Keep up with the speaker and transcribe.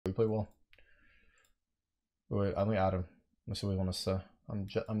play well. Wait, I'm gonna add him. Let's see what he wants to say.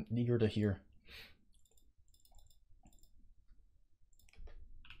 I'm eager to hear.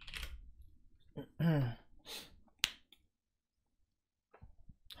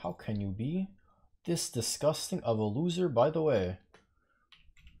 How can you be this disgusting of a loser? By the way,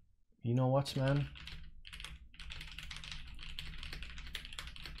 you know what, man?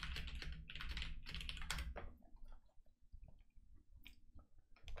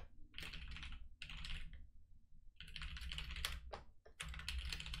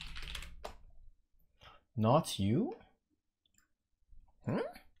 Not you? Hmm?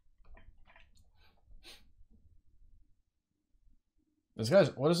 This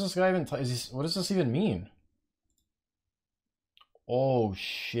guy's, what does this guy even, what does this even mean? Oh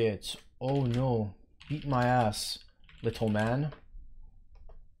shit. Oh no. Beat my ass, little man.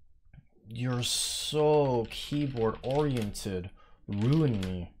 You're so keyboard oriented. Ruin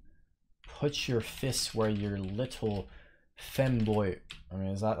me. Put your fists where your little femboy. I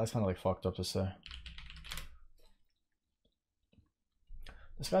mean, that's kind of like fucked up to say.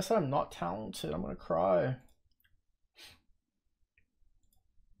 This guy said I'm not talented. I'm gonna cry.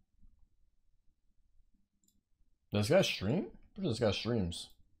 Does this guy stream? Where does this guy streams?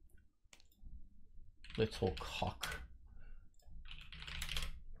 Little cock.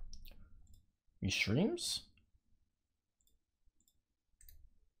 He streams?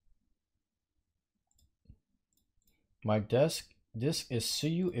 My disc is see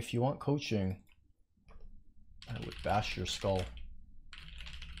you if you want coaching. I would bash your skull.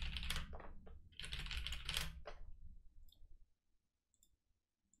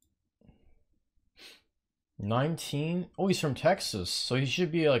 $19. Oh, he's from Texas, so he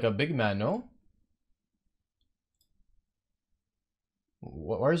should be like a big man, no?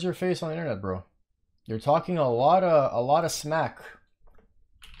 Where's your face on the internet, bro? You're talking a lot of smack.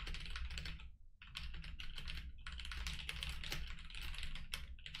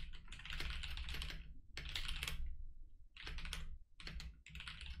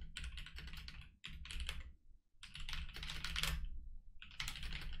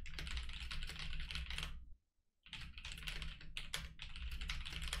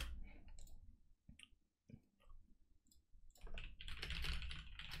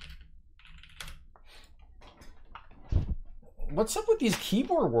 What's up with these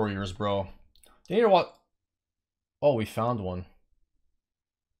keyboard warriors, bro? They need to what? Oh, we found one.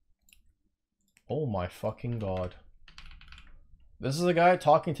 Oh my fucking god. This is a guy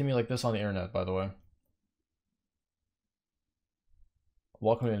talking to me like this on the internet, by the way.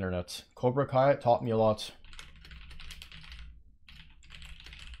 Welcome to the internet. Cobra Kai taught me a lot.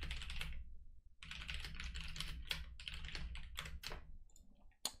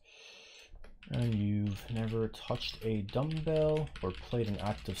 And you've never touched a dumbbell or played an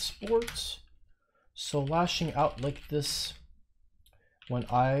active sport. So lashing out like this when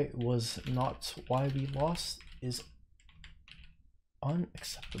I was not why we lost is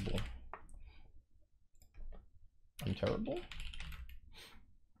unacceptable. I'm terrible.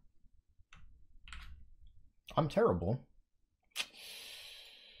 I'm terrible.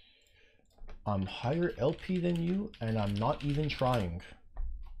 I'm higher LP than you and I'm not even trying.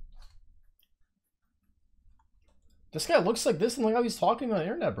 This guy looks like this and look how he's talking on the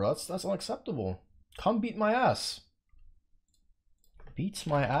internet, bro. That's unacceptable. Come beat my ass. Beats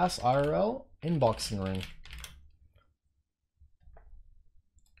my ass IRL in boxing ring.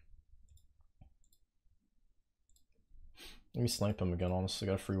 Let me snipe him again, honestly.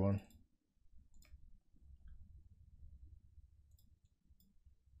 Got a free one.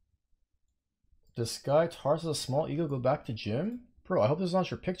 This guy, Tars has a small ego, go back to gym? Bro, I hope this is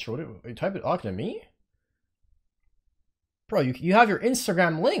not your picture. What are you type it talking to me? Bro, you have your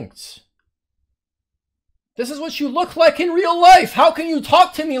Instagram linked. This is what you look like in real life. How can you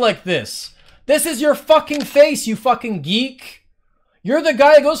talk to me like this? This is your fucking face, you fucking geek. You're the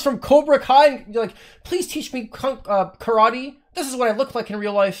guy that goes from Cobra Kai and you're like, please teach me karate. This is what I look like in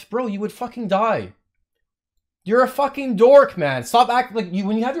real life. Bro, you would fucking die. You're a fucking dork, man. Stop acting like you.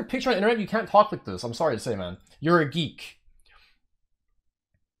 When you have your picture on the internet, you can't talk like this. I'm sorry to say, man. You're a geek.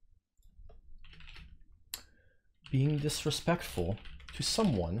 Being disrespectful to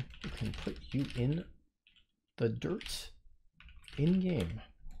someone who can put you in the dirt in game.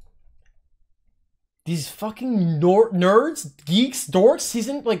 These fucking nerds, geeks, dorks,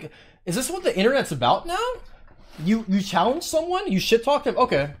 season like, is this what the internet's about now? You challenge someone, you shit talk them.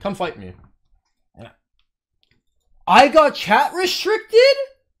 Okay, come fight me. I got chat restricted?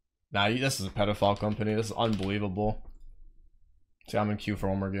 Nah, this is a pedophile company. This is unbelievable. See, I'm in queue for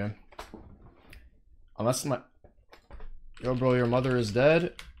one more game. Unless my... Yo, bro, your mother is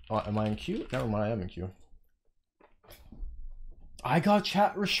dead. Oh, am I in queue? Never mind, I am in queue. I got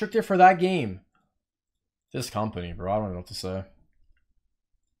chat restricted for that game. This company, bro. I don't know what to say.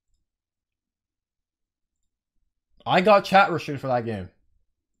 I got chat restricted for that game.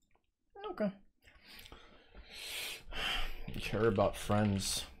 Okay. You care about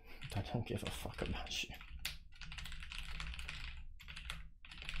friends. I don't give a fuck about you.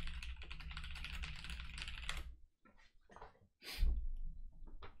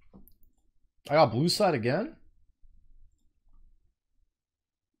 I got blue side again?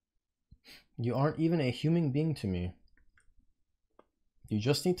 You aren't even a human being to me. You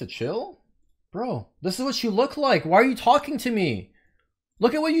just need to chill? Bro, this is what you look like. Why are you talking to me?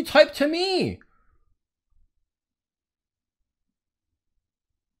 Look at what you typed to me.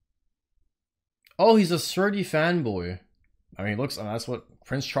 Oh, he's a surdy fanboy. I mean, that's what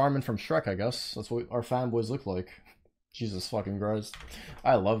Prince Charming from Shrek, I guess. That's what our fanboys look like. Jesus fucking Christ.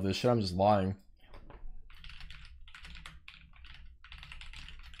 I love this shit. I'm just lying.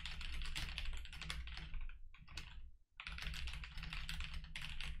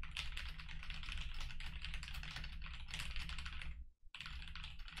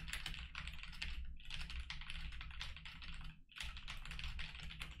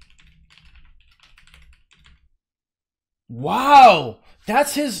 Wow!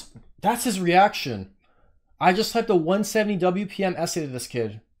 That's his reaction. I just typed a 170 WPM essay to this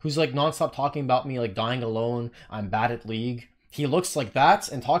kid who's like nonstop talking about me like dying alone, I'm bad at League. He looks like that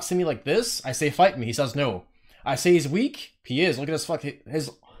and talks to me like this. I say fight me. He says no. I say he's weak. He is. Look at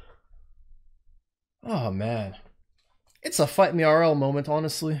his oh man. It's a fight me RL moment,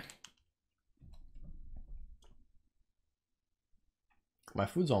 honestly. My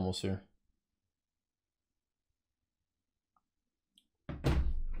food's almost here.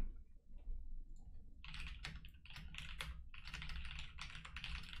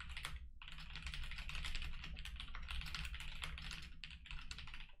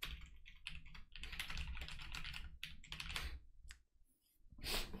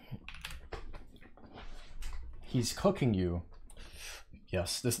 He's cooking you.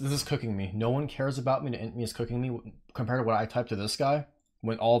 Yes, this is cooking me. No one cares about me to int me is cooking me compared to what I typed to this guy.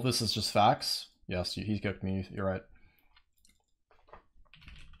 When all of this is just facts. Yes, he cooked me. You're right.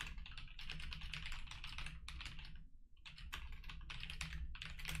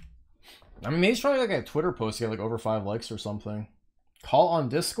 I mean, maybe he's trying to like a Twitter post to get like over 5 likes or something. Call on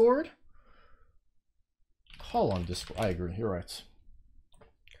Discord? Call on Discord. I agree. You're right.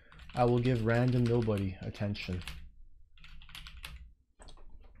 I will give random nobody attention.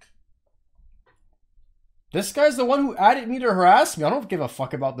 This guy's the one who added me to harass me. I don't give a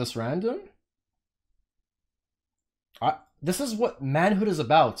fuck about this random. This is what manhood is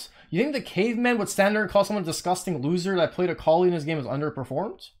about. You think the caveman would stand there and call someone a disgusting loser that played a collie in his game as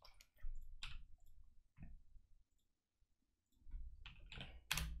underperformed?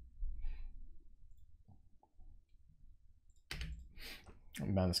 Oh,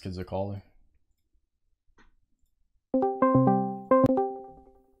 man, this kid's a collie.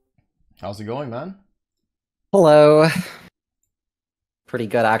 How's it going, man? Hello. Pretty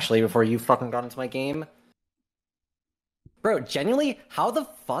good, actually, before you fucking got into my game. Bro, genuinely, how the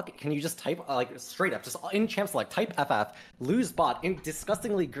fuck can you just type, like, straight up, just in champ select, type FF, lose bot in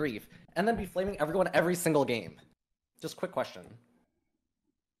disgustingly grief, and then be flaming everyone every single game? Just quick question.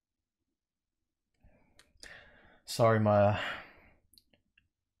 Sorry, Maya.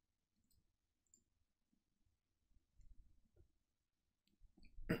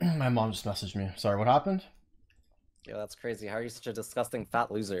 My mom just messaged me. Sorry, what happened? Yo, that's crazy. How are you such a disgusting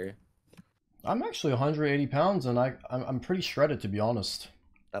fat loser? I'm actually 180 pounds, and I'm pretty shredded, to be honest.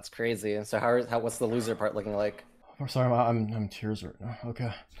 That's crazy. So what's the loser part looking like? I'm sorry, I'm tears right now.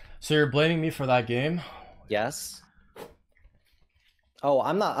 Okay. So you're blaming me for that game? Yes. Oh,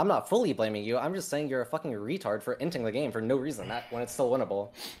 I'm not fully blaming you. I'm just saying you're a fucking retard for inting the game for no reason, when it's still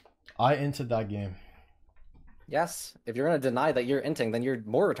winnable. I inted that game. Yes, if you're gonna deny that you're inting, then you're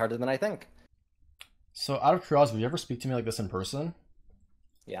more retarded than I think. So, out of curiosity, would you ever speak to me like this in person?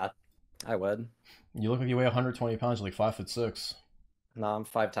 Yeah, I would. You look like you weigh 120 pounds, you're like 5'6". No, I'm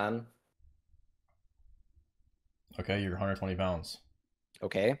 5'10". Okay, you're 120 pounds.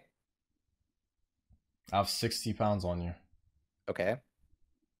 Okay. I have 60 pounds on you. Okay.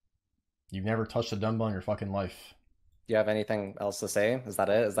 You've never touched a dumbbell in your fucking life. Do you have anything else to say? Is that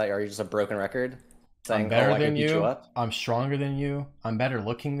it? Are you just a broken record? Saying, I'm better than you. I'm stronger than you. I'm better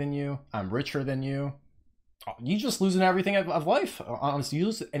looking than you. I'm richer than you. You just lose in everything of life. Honestly, you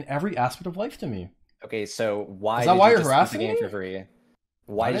lose in every aspect of life to me. Okay, so why is that did why you you're just harassing the game me? for free?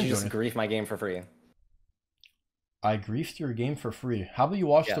 Why did you just grief my game for free? I griefed your game for free. How about you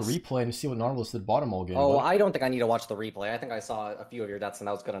watch the Yes. replay and see what Nautilus did bottom all game? Oh, bud? I don't think I need to watch the replay. I think I saw a few of your deaths and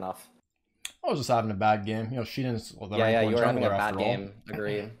that was good enough. I was just having a bad game. You know, Sheedan's the Yeah, rank 1 you were having a jungler bad after game.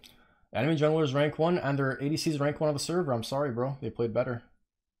 Agree. Enemy jungler's rank 1 and their ADC's rank 1 on the server. I'm sorry, bro. They played better.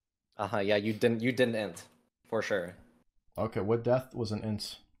 Yeah, you didn't int. For sure. Okay, what death was an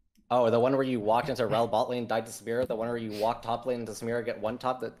int? Oh, the one where you walked into Rel bot lane, died to Samira. The one where you walked top lane into Samira, get one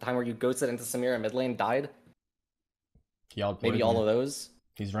top. The time where you ghosted into Samira mid lane, died. He outplayed Maybe all of those.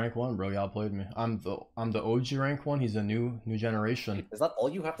 He's rank 1, bro. He outplayed me. I'm the OG rank 1. He's a new generation. Is that all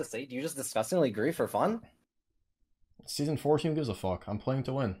you have to say? Do you just disgustingly agree for fun? Season 14 gives a fuck. I'm playing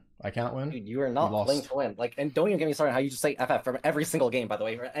to win. I can't win. Dude, you are not playing to win. Like, and don't even get me started on how you just say FF from every single game, by the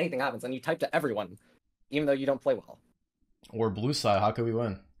way, or anything happens, and you type to everyone, even though you don't play well. Or blue side. How could we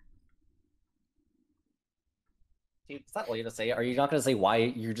win? Dude, is that all you have to say? Are you not going to say why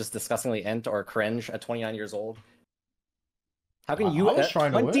you're just disgustingly int or cringe at 29 years old? How can you, I was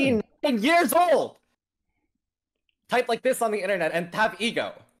trying to win. 29 years old, type like this on the internet and have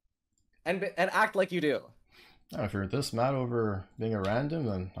ego, and act like you do? If you're this mad over being a random,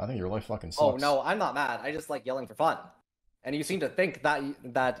 then I think your life fucking sucks. Oh no, I'm not mad. I just like yelling for fun. And you seem to think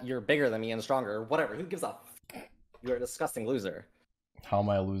that you're bigger than me and stronger. Whatever. Who gives a You're a disgusting loser. How am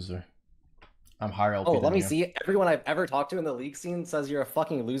I a loser? I'm higher LP Oh, than let me you. see. Everyone I've ever talked to in the league scene says you're a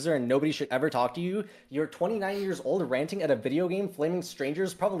fucking loser and nobody should ever talk to you. You're 29 years old ranting at a video game, flaming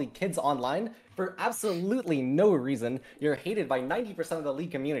strangers, probably kids online, for absolutely no reason. You're hated by 90% of the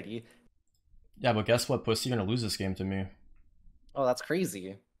league community. Yeah, but guess what, pussy? You're gonna lose this game to me. Oh, that's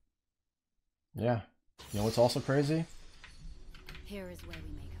crazy. Yeah. You know what's also crazy? Here is where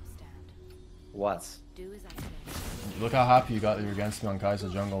we make our stand. What? Do as I say. Look how happy you got that you're against me on Kaiser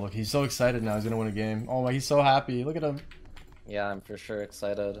Jungle. Look, he's so excited now. He's gonna win a game. Oh my, he's so happy. Look at him. Yeah, I'm for sure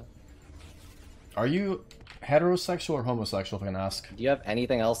excited. Are you heterosexual or homosexual, if I can ask? Do you have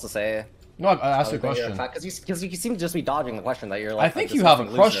anything else to say? No, I asked you a question. Because you seem to just be dodging the question that you're like. I think you have a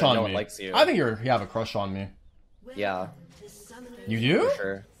crush loser, on no me. one likes you. I think you have a crush on me. Yeah. You do? For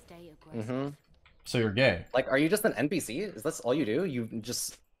sure. Stay aggressive. So you're gay. Like, are you just an NPC? Is this all you do? You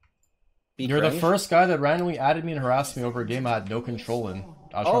just be You're cringe? the first guy that randomly added me and harassed me over a game I had no control in. I was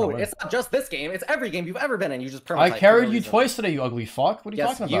trying to Oh, win. it's not just this game. It's every game you've ever been in. You just I permatype carried for no you reason. twice today, you ugly fuck. What are you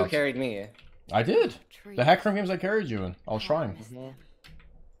Yes, talking you about? carried me. I did. The Hecarim games I carried you in. I was trying.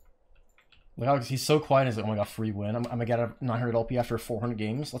 Look how he's so quiet. He's like, oh my god, free win. I'm gonna get a 900 LP after 400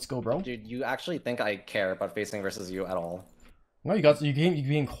 games. Let's go, bro. Dude, you actually think I care about facing versus you at all? No, you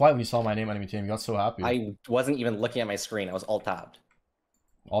being quiet when you saw my name enemy team. You got so happy. I wasn't even looking at my screen. I was alt tabbed.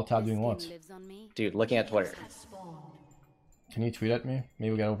 All tab doing what? Lives on me. Dude, looking at Twitter. Can you tweet at me?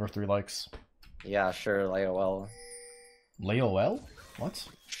 Maybe we get over 3 likes. Yeah, sure, LOL. LOL? What?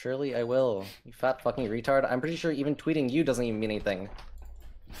 Surely I will. You fat fucking retard. I'm pretty sure even tweeting you doesn't even mean anything.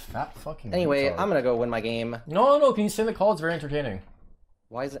 Fat fucking Anyway, retard. I'm gonna go win my game. No, can you say the call? It's very entertaining.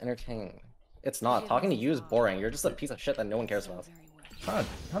 Why is it entertaining? It's not. Talking to you is boring. You're just a piece of shit that no one cares about. Very well.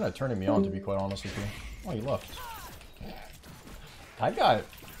 Kind of turning me on, to be quite honest with you. Oh, you left. That guy...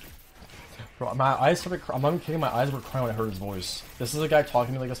 Bro, my eyes started I'm not even kidding, my eyes were crying when I heard his voice. This is a guy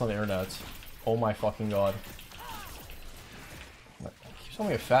talking to me like this on the internet. Oh my fucking god. He's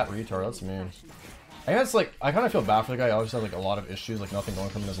only a fat retard, that's mean. I think that's like, I kind of feel bad for the guy. He always has like a lot of issues, like nothing going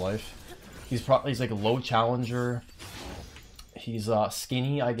for him in his life. He's like a low challenger. He's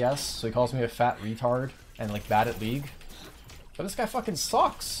skinny, I guess, so he calls me a fat retard and like bad at League. But this guy fucking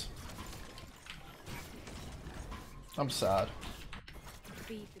sucks. I'm sad.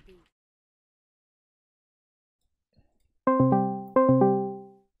 Feed the beast.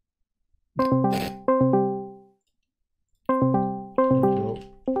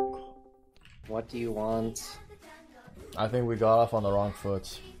 What do you want? I think we got off on the wrong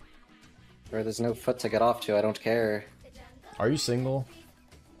foot. Bro, there's no foot to get off to. I don't care. Are you single?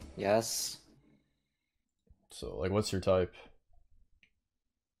 Yes. So, like, what's your type?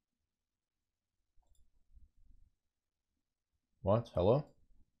 What? Hello?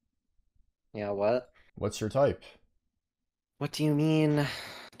 Yeah, what? What's your type? What do you mean?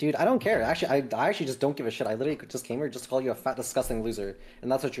 Dude, I don't care. Actually, I actually just don't give a shit. I literally just came here just to call you a fat, disgusting loser.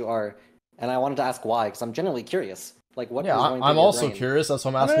 And that's what you are. And I wanted to ask why, because I'm genuinely curious. Like, what Yeah, is going through I'm your also brain? curious. That's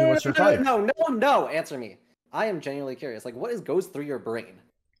why I'm asking you what's your type. No, answer me. I am genuinely curious. Like, what goes through your brain?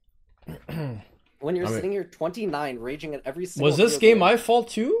 When you're sitting here 29, raging at every single Was this video game my fault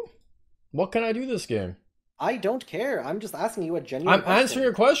too? What can I do this game? I don't care. I'm just asking you a genuine I'm question. answering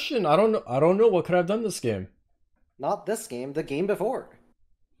your question. I don't know what could I have done this game. Not this game, the game before.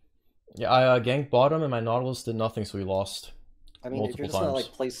 Yeah, I ganked bottom and my Nautilus did nothing, so we lost. I mean, if you're Multiple just gonna times.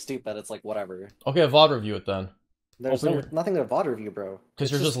 like play stupid, it's like whatever. Okay, VOD review it then. There's nothing to VOD review, bro.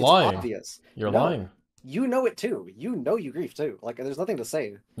 Because you're just it's lying. Obvious. You're No, lying. You know it too. You know you grief too. Like, there's nothing to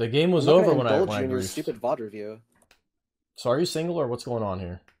say. The game was I'm not over gonna when I indulge you in your griefed. stupid VOD review. So are you single or what's going on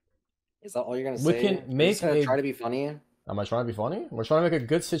here? Is that all you're gonna We say? can You're make just gonna a- try to be funny. Am I trying to be funny? We're trying to make a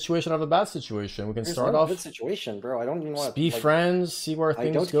good situation out of a bad situation. We can There's start no off, good situation, bro. I don't even want just to be friends, see where I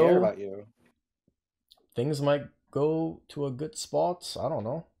things don't go. care about you. Things might go to a good spot. I don't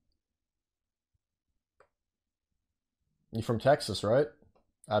know. You from Texas, right?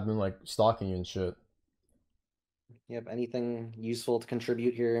 I've been like stalking you and shit. You have anything useful to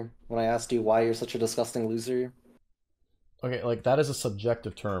contribute here? When I asked you why you're such a disgusting loser, Okay, like that is a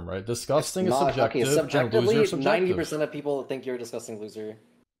subjective term, right? Disgusting is not subjective, okay. and Subjectively, loser is subjective. 90% of people think you're a disgusting loser.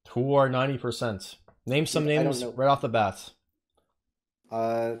 Who are 90%? Name some I don't names know. right off the bat.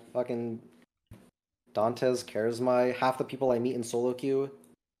 Fucking Dantes, Charisma, half the people I meet in solo queue.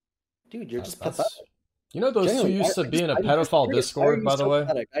 Dude, you're just pathetic. You know those Genuinely, two used to be in a I'm just pedophile curious, why are Discord, you by the so way.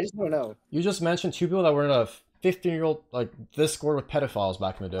 pathetic? I just want to know. You just mentioned two people that were in a 15-year-old like Discord with pedophiles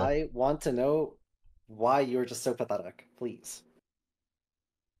back in the day. I want to know why you're just so pathetic, please.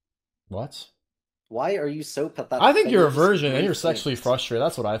 What? Why are you so pathetic? I think that you're a just virgin and great you're sexually things? frustrated.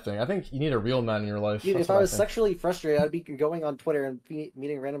 That's what I think. I think you need a real man in your life. Dude, That's if what I was think. sexually frustrated, I'd be going on Twitter and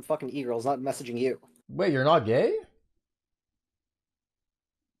meeting random fucking e-girls, not messaging you. Wait, you're not gay?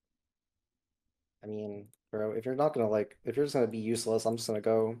 I mean, bro, if you're not gonna if you're just gonna be useless, I'm just gonna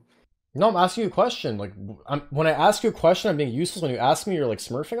go. No, I'm asking you a question. Like, when I ask you a question, I'm being useless. When you ask me, you're like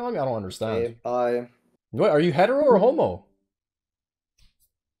smurfing on me. I don't understand. Okay, bye. Wait, are you hetero or homo?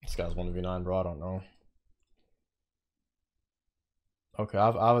 This guy's 1v9, bro. I don't know. Okay, I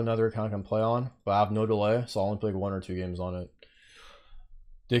have another account I can play on, but I have no delay, so I'll only play like 1 or 2 games on it.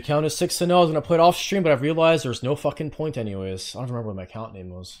 The account is 6-0. I was gonna play it off stream, but I've realized there's no fucking point anyways. I don't remember what my account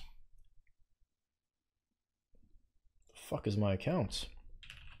name was. The fuck is my account?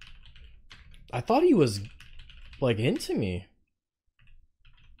 I thought he was like into me.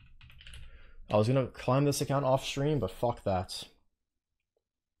 I was gonna climb this account off stream, but fuck that.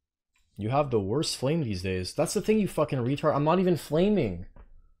 You have the worst flame these days. That's the thing, you fucking retard. I'm not even flaming.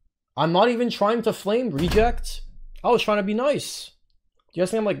 I'm not even trying to flame, reject. I was trying to be nice. Do you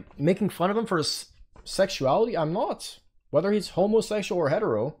guys think I'm like making fun of him for his sexuality? I'm not. Whether he's homosexual or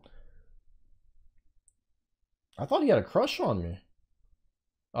hetero. I thought he had a crush on me.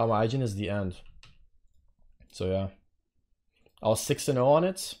 Oh, my IGN is the end. So yeah. I was 6-0 on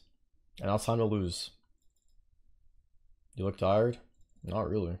it. And now it's time to lose. You look tired? Not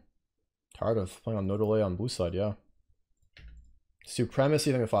really. Tired of playing on no delay on blue side, yeah.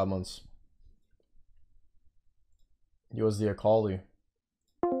 Supremacy, I think, in 5 months. He was the Akali.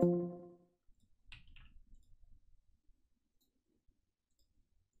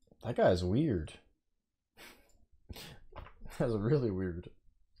 That guy is weird. That's really weird.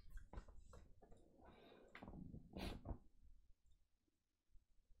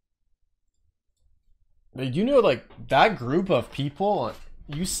 But you know, like, that group of people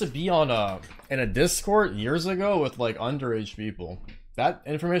used to be on in a Discord years ago with like underage people. That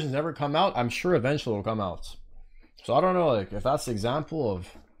information's never come out. I'm sure eventually it'll come out. So I don't know, like, if that's the example of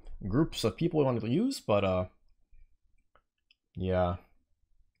groups of people we want to use, but yeah.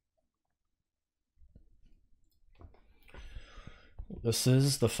 This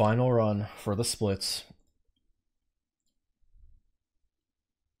is the final run for the splits.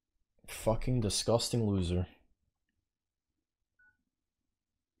 Fucking disgusting loser.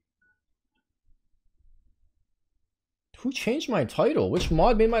 Who changed my title? Which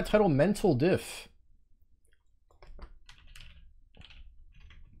mod made my title mental diff?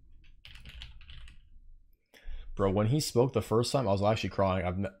 Bro, when he spoke the first time, I was actually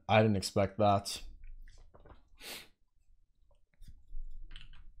crying. I didn't expect that.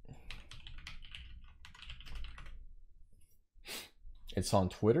 It's on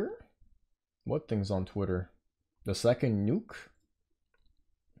Twitter? What thing's on Twitter? The second nuke?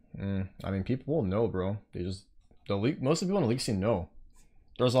 I mean, people will know, bro. They just... most of the people in the league scene know.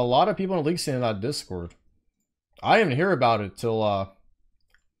 There's a lot of people in the league scene in that Discord. I didn't hear about it till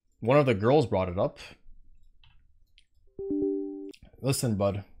one of the girls brought it up. Listen,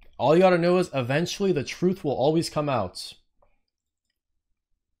 bud. All you gotta know is eventually the truth will always come out.